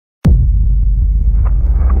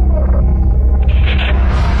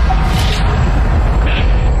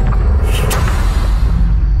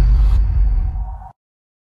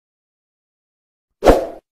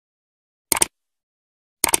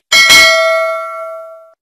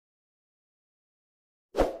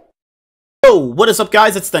Yo, what is up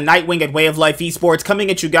guys? It's the Nightwing at Way of Life Esports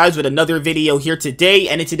coming at you guys with another video here today,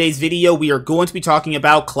 and in today's video we are going to be talking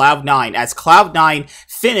about Cloud9 as Cloud9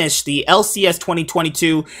 finished the LCS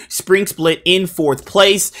 2022 Spring Split in 4th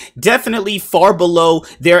place, definitely far below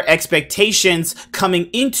their expectations coming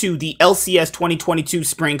into the LCS 2022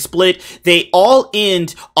 Spring Split. They all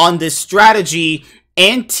end on this strategy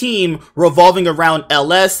and team revolving around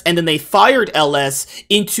LS, and then they fired LS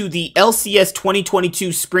into the LCS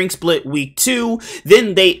 2022 Spring Split Week 2.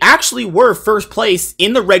 Then they actually were first place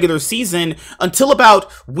in the regular season until about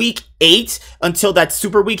Week 8, until that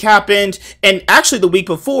Super Week happened, and actually the week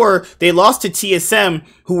before, they lost to TSM,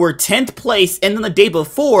 who were 10th place, and then the day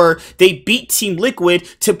before, they beat Team Liquid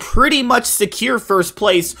to pretty much secure first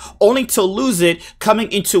place, only to lose it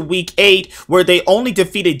coming into Week 8, where they only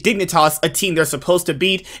defeated Dignitas, a team they're supposed to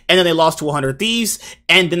beat, and then they lost to 100 Thieves,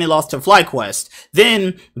 and then they lost to FlyQuest.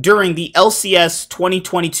 Then, during the LCS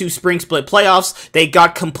 2022 Spring Split playoffs, they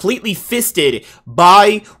got completely fisted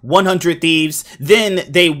by 100 Thieves. Then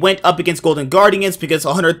they went up against Golden Guardians because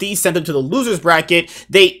 100 Thieves sent them to the losers bracket.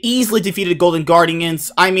 They easily defeated Golden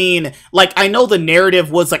Guardians. I mean, like, I know the narrative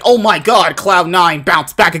was like, oh my god, Cloud9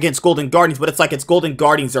 bounced back against Golden Guardians, but it's like, it's Golden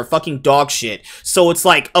Guardians, they're fucking dog shit. So it's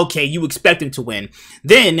like, okay, you expect them to win.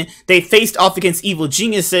 Then they faced off against Evil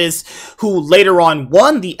Geniuses, who later on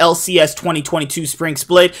won the LCS 2022 Spring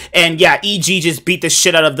Split, and yeah, EG just beat the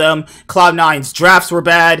shit out of them. Cloud9's drafts were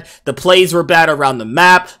bad, the plays were bad around the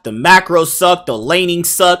map, the macros sucked, the laning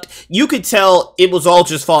sucked. You could tell it was all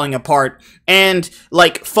just falling apart. And,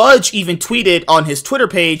 like, Fudge even tweeted on his Twitter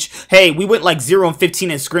page, hey, we went like 0-15 in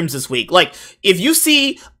scrims this week. Like, if you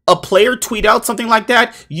see a player tweet out something like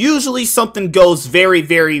that, usually something goes very,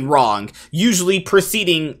 very wrong, usually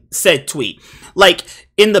preceding said tweet. Like,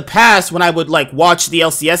 in the past, when I would, like, watch the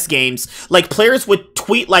LCS games, like, players would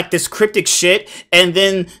tweet, like, this cryptic shit, and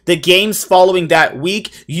then the games following that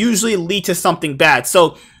week usually lead to something bad.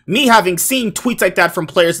 So, me having seen tweets like that from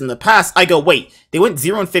players in the past, I go, wait, they went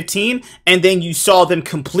 0-15, and then you saw them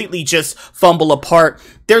completely just fumble apart.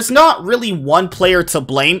 There's not really one player to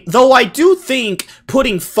blame, though I do think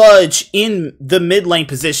putting Fudge in the mid lane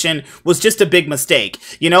position was just a big mistake.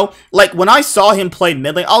 You know, like, when I saw him play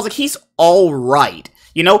mid lane, I was like, he's alright.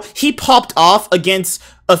 You know, he popped off against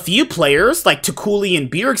a few players, like Takuli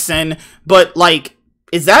and Bjergsen, but, like,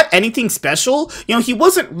 is that anything special? You know, he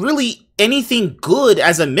wasn't really anything good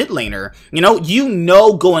as a mid laner. You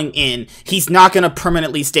know going in, he's not going to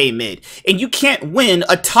permanently stay mid. And you can't win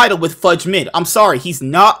a title with Fudge mid. I'm sorry, he's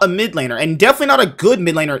not a mid laner, and definitely not a good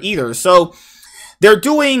mid laner either. So they're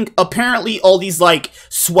doing, apparently, all these, like,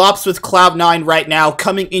 swaps with Cloud9 right now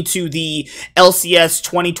coming into the LCS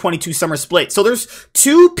 2022 Summer Split. So there's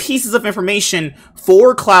 2 pieces of information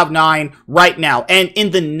for Cloud9 right now. And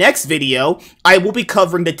in the next video, I will be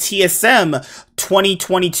covering the TSM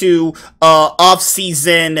 2022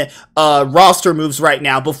 off-season roster moves right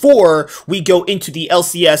now before we go into the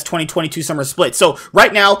LCS 2022 Summer Split. So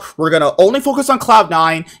right now, we're going to only focus on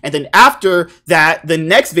Cloud9, and then after that, the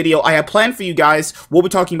next video I have planned for you guys, we'll be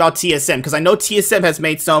talking about TSM, because I know TSM has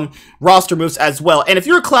made some roster moves as well. And if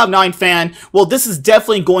you're a Cloud9 fan, well, this is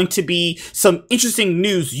definitely going to be some interesting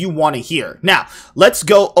news you want to hear. Now, let's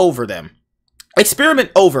go over them.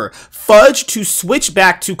 Experiment over. Fudge to switch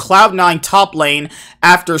back to Cloud9 top lane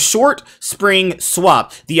after short spring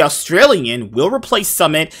swap. The Australian will replace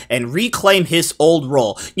Summit and reclaim his old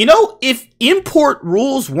role. You know, if import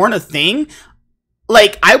rules weren't a thing,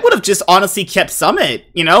 like, I would have just honestly kept Summit,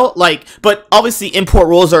 you know? Like, but obviously import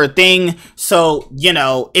rules are a thing, so, you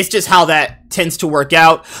know, it's just how that tends to work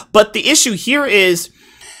out. But the issue here is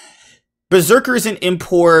Berserker is an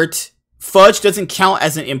import. Fudge doesn't count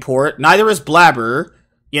as an import. Neither is Blabber.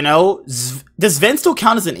 You know, does Ven still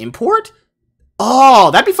count as an import?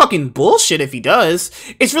 Oh, that'd be fucking bullshit if he does.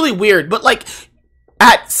 It's really weird, but, like,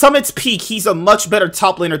 at Summit's peak, he's a much better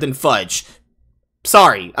top laner than Fudge.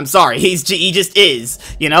 Sorry, I'm sorry. He just is,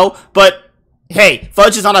 you know? But hey,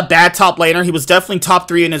 Fudge is not a bad top laner. He was definitely top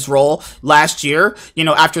 3 in his role last year, you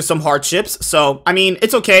know, after some hardships. So, I mean,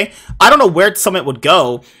 it's okay. I don't know where Summit would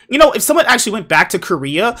go. You know, if Summit actually went back to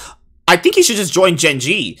Korea, I think he should just join Gen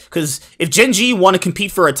G, because if Gen G want to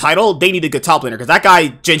compete for a title, they need a good top laner, because that guy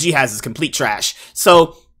Gen G has is complete trash.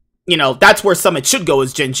 So, you know, that's where Summit should go,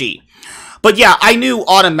 is Gen G. But yeah, I knew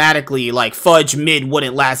automatically, like, Fudge mid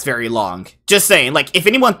wouldn't last very long. Just saying, like, if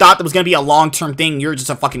anyone thought that was going to be a long-term thing, you're just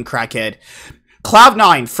a fucking crackhead.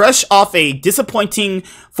 Cloud9, fresh off a disappointing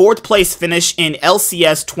 4th place finish in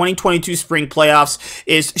LCS 2022 Spring Playoffs,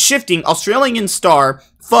 is shifting Australian star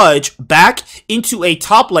Fudge back into a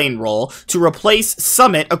top lane role to replace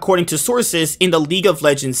Summit, according to sources in the League of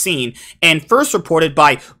Legends scene, and first reported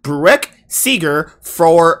by Burek Seeger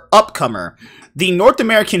for Upcomer. The North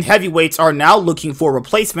American heavyweights are now looking for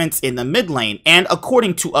replacements in the mid lane, and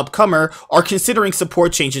according to Upcomer, are considering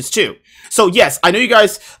support changes too. So yes, I know you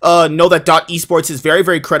guys know that .esports is very,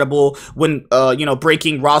 very credible when, you know,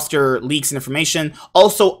 breaking roster leaks and information.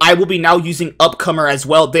 Also, I will be now using Upcomer as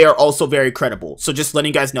well. They are also very credible. So just letting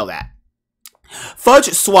you guys know that. Fudge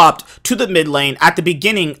swapped to the mid lane at the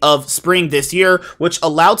beginning of spring this year, which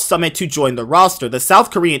allowed Summit to join the roster. The South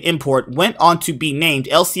Korean import went on to be named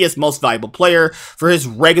LCS Most Valuable Player for his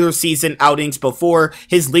regular season outings before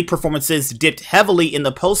his league performances dipped heavily in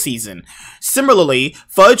the postseason. Similarly,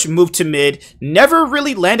 Fudge moved to mid, never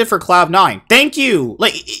really landed for Cloud9. Thank you!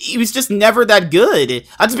 Like, he was just never that good.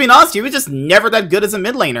 I'm just being honest, he was just never that good as a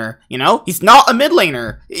mid laner, you know? He's not a mid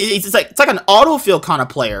laner. It's like an autofill kind of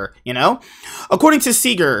player, you know? According to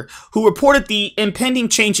Seeger, who reported the impending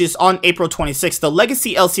changes on April 26th, the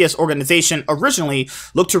Legacy LCS organization originally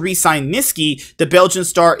looked to re-sign Niski. The Belgian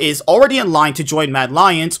star is already in line to join Mad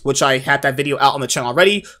Lions, which I had that video out on the channel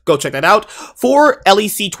already. Go check that out. For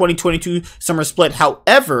LEC 2022 Summer Split,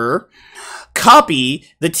 however, Copy,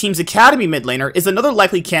 the team's academy mid laner, is another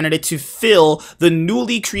likely candidate to fill the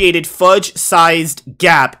newly created Fudge-sized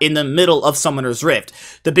gap in the middle of Summoner's Rift.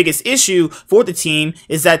 The biggest issue for the team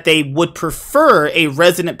is that they would prefer a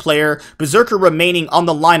resident player. Berserker remaining on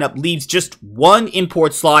the lineup leaves just one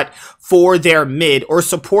import slot for their mid or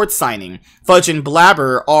support signing. Fudge and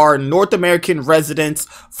Blabber are North American residents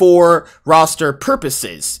for roster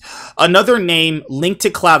purposes. Another name linked to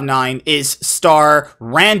Cloud9 is Star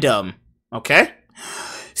Random. Okay.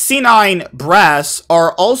 C9 Brass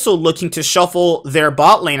are also looking to shuffle their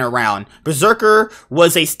bot lane around. Berserker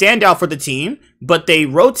was a standout for the team, but they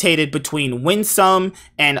rotated between Winsome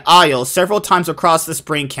and Isle several times across the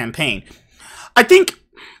spring campaign. I think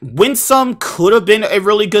Winsome could have been a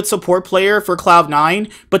really good support player for Cloud9,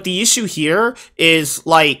 but the issue here is,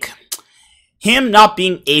 like, him not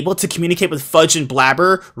being able to communicate with Fudge and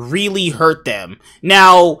Blabber really hurt them.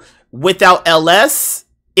 Now, without LS,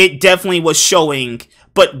 it definitely was showing,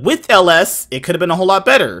 but with LS, it could have been a whole lot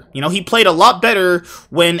better. You know, he played a lot better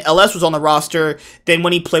when LS was on the roster than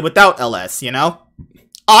when he played without LS, you know?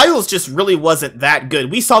 Isles just really wasn't that good.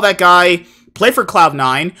 We saw that guy play for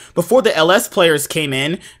Cloud9 before the LS players came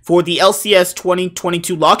in for the LCS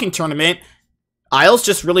 2022 locking tournament. Isles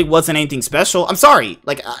just really wasn't anything special. I'm sorry.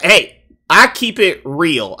 Like, hey, I keep it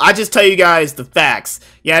real. I just tell you guys the facts.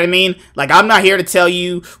 You know what I mean? Like, I'm not here to tell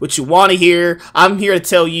you what you want to hear. I'm here to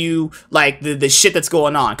tell you, like, the shit that's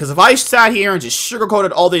going on. Because if I sat here and just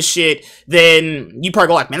sugarcoated all this shit, then you probably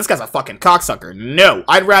go like, man, this guy's a fucking cocksucker. No,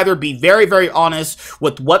 I'd rather be very, very honest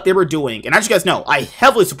with what they were doing. And as you guys know, I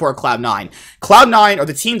heavily support Cloud9. Cloud9 are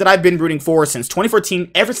the team that I've been rooting for since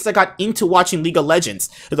 2014, ever since I got into watching League of Legends.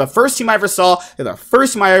 They're the first team I ever saw. They're the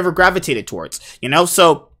first team I ever gravitated towards. You know,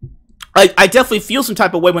 so I definitely feel some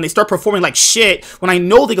type of way when they start performing like shit, when I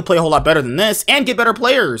know they could play a whole lot better than this and get better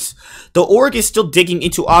players. The org is still digging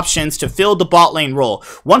into options to fill the bot lane role.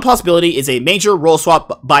 One possibility is a major role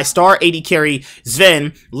swap by star AD carry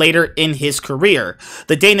Sven later in his career.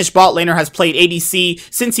 The Danish bot laner has played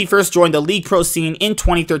ADC since he first joined the League Pro scene in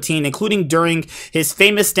 2013, including during his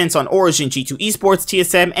famous stints on Origin, G2 Esports,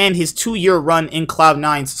 TSM, and his 2-year run in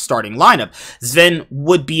Cloud9's starting lineup. Sven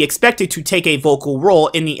would be expected to take a vocal role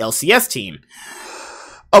in the LCS team.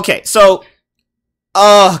 Okay, so,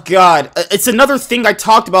 oh god, it's another thing I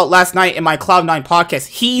talked about last night in my Cloud9 podcast.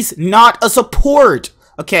 He's not a support.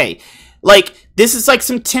 Okay, like, this is like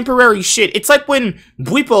some temporary shit. It's like when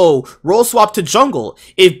Bwipo role swapped to jungle.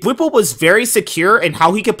 If Bwipo was very secure in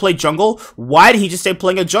how he could play jungle, why did he just stay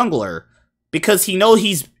playing a jungler? Because he knows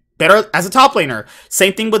he's better as a top laner.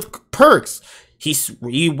 Same thing with Perks.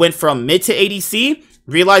 He went from mid to ADC,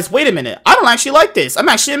 realized, wait a minute, I don't actually like this. I'm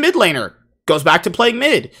actually a mid laner. Goes back to playing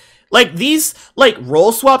mid. Like, these, like,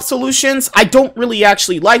 role swap solutions, I don't really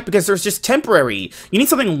actually like because they're just temporary. You need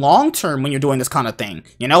something long-term when you're doing this kind of thing,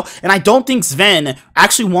 you know? And I don't think Sven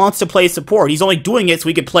actually wants to play support. He's only doing it so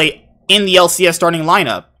he could play in the LCS starting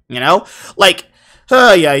lineup, you know? Like,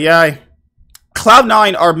 yeah.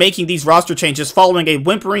 Cloud9 are making these roster changes following a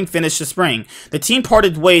whimpering finish to spring. The team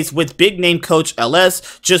parted ways with big-name coach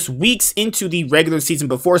LS just weeks into the regular season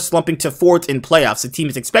before slumping to 4th in playoffs. The team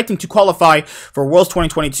is expecting to qualify for Worlds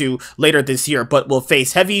 2022 later this year, but will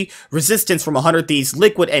face heavy resistance from 100 Thieves,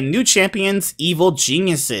 Liquid, and new champions, Evil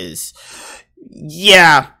Geniuses.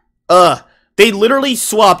 Yeah, they literally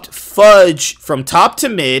swapped Fudge from top to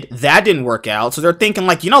mid. That didn't work out, so they're thinking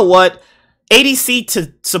like, you know what? ADC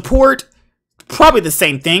to support, probably the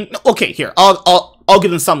same thing. Okay, here, I'll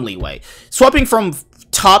give them some leeway. Swapping from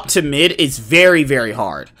top to mid is very, very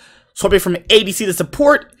hard. Swapping from ADC to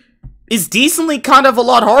support is decently kind of a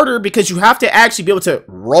lot harder because you have to actually be able to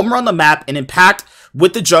roam around the map and impact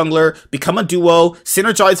with the jungler, become a duo,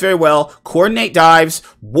 synergize very well, coordinate dives,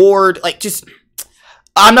 ward, like just...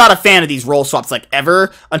 I'm not a fan of these role swaps like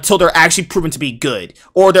ever until they're actually proven to be good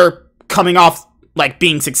or they're coming off like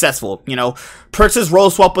being successful, you know. Pertz's role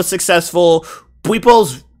swap was successful,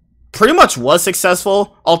 Bwipo's pretty much was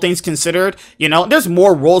successful, all things considered, you know. There's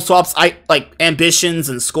more role swaps, like ambitions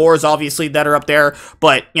and scores obviously that are up there,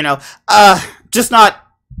 but you know, just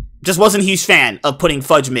wasn't a huge fan of putting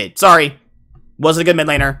Fudge mid. Sorry, wasn't a good mid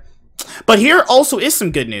laner. But here also is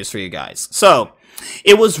some good news for you guys. So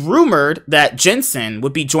it was rumored that Jensen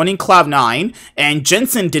would be joining Cloud9, and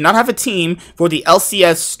Jensen did not have a team for the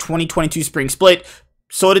LCS 2022 spring split,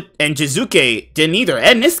 and Jizuke didn't either,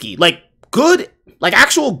 and Niski.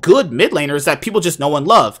 Actual good mid laners that people just know and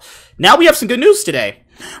love. Now we have some good news today.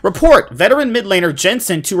 Report, veteran mid laner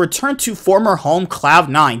Jensen to return to former home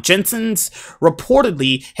Cloud9. Jensen's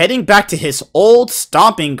reportedly heading back to his old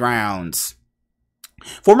stomping grounds.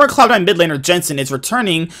 Former Cloud9 mid laner Jensen is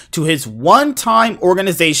returning to his one-time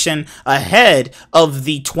organization ahead of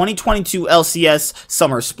the 2022 LCS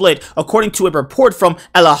summer split, according to a report from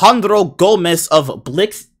Alejandro Gomez of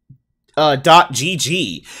Blix.gg.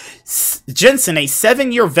 Jensen, a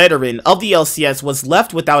 7-year veteran of the LCS, was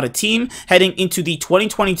left without a team heading into the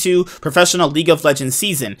 2022 Professional League of Legends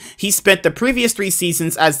season. He spent the previous 3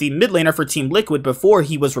 seasons as the mid laner for Team Liquid before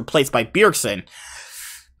he was replaced by Bjergsen.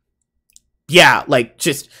 Yeah, like,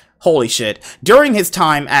 just, holy shit. During his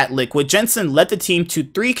time at Liquid, Jensen led the team to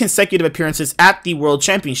 3 consecutive appearances at the World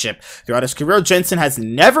Championship. Throughout his career, Jensen has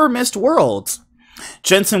never missed Worlds.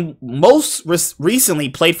 Jensen most recently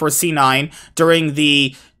played for C9 during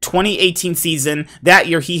the 2018 season. That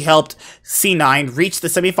year, he helped C9 reach the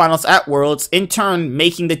semifinals at Worlds, in turn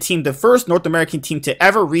making the team the first North American team to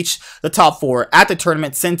ever reach the top 4 at the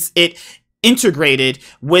tournament since it integrated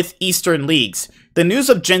with Eastern Leagues. The news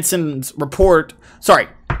of Jensen's reported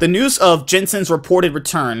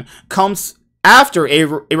return comes after a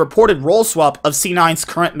reported role swap of C9's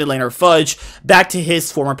current mid laner Fudge back to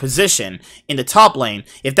his former position in the top lane.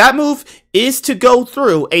 If that move is to go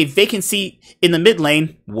through, a vacancy in the mid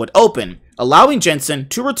lane would open, allowing Jensen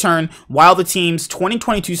to return while the team's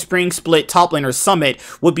 2022 Spring Split Top Laners Summit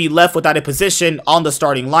would be left without a position on the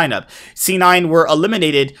starting lineup. C9 were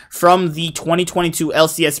eliminated from the 2022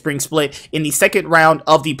 LCS Spring Split in the second round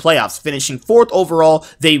of the playoffs, finishing 4th overall.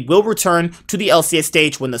 They will return to the LCS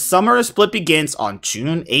stage when the summer split begins on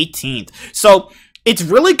June 18th. So it's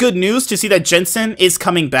really good news to see that Jensen is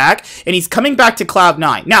coming back, and he's coming back to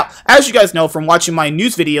Cloud9. Now, as you guys know from watching my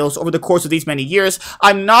news videos over the course of these many years,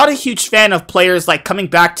 I'm not a huge fan of players like coming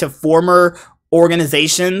back to former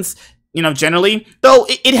organizations, you know, generally. Though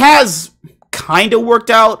it has kind of worked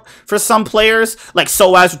out for some players, like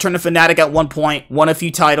Soaz returned to Fnatic at one point, won a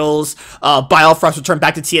few titles. Biofrost returned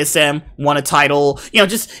back to TSM, won a title. You know,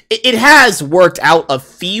 just it has worked out a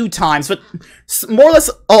few times, but more or less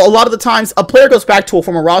a lot of the times a player goes back to a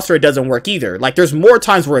former roster, it doesn't work either. Like, there's more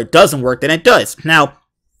times where it doesn't work than it does. Now,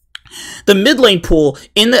 the mid lane pool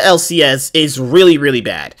in the LCS is really, really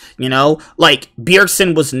bad. You know, like,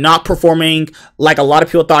 Bjergsen was not performing like a lot of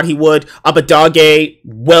people thought he would. Abadage,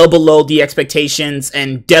 well below the expectations,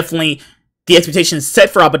 and definitely the expectations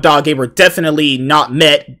set for Abadage were definitely not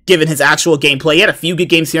met given his actual gameplay. He had a few good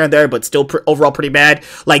games here and there, but still overall pretty bad.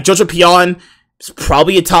 Like, Jojo Pion is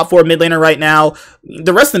probably a top 4 mid laner right now.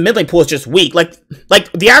 The rest of the mid lane pool is just weak. Like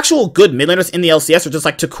the actual good mid laners in the LCS are just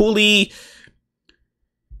like Takuli,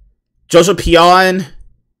 Jojo Pion,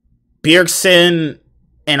 Bjergsen,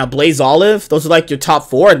 and a Blaze Olive. Those are like your top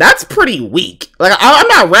 4, and that's pretty weak. Like, I'm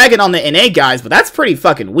not ragging on the NA guys, but that's pretty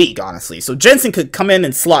fucking weak, honestly. So Jensen could come in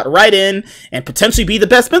and slot right in and potentially be the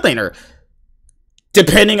best mid laner,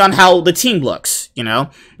 depending on how the team looks, you know?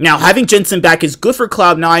 Now, having Jensen back is good for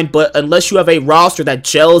Cloud9, but unless you have a roster that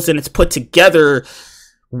gels and it's put together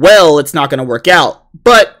well, it's not going to work out.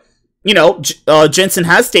 But you know, Jensen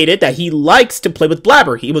has stated that he likes to play with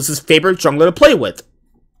Blabber. He was his favorite jungler to play with.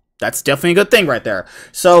 That's definitely a good thing right there.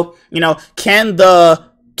 So, you know, can the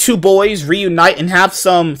two boys reunite and have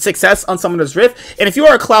some success on Summoner's Rift? And if you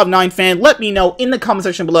are a Cloud9 fan, let me know in the comment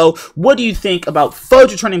section below, what do you think about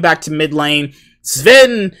Fudge returning back to mid lane,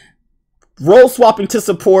 Sven role swapping to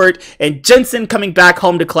support, and Jensen coming back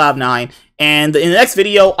home to Cloud9. And in the next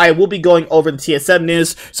video, I will be going over the TSM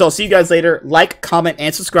news. So I'll see you guys later. Like, comment,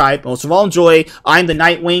 and subscribe. Most of all, enjoy. I'm the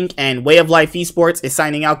Nightwing, and Way of Life Esports is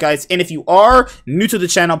signing out, guys. And if you are new to the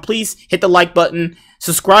channel, please hit the like button,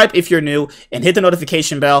 subscribe if you're new, and hit the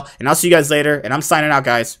notification bell. And I'll see you guys later. And I'm signing out,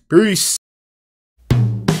 guys. Peace.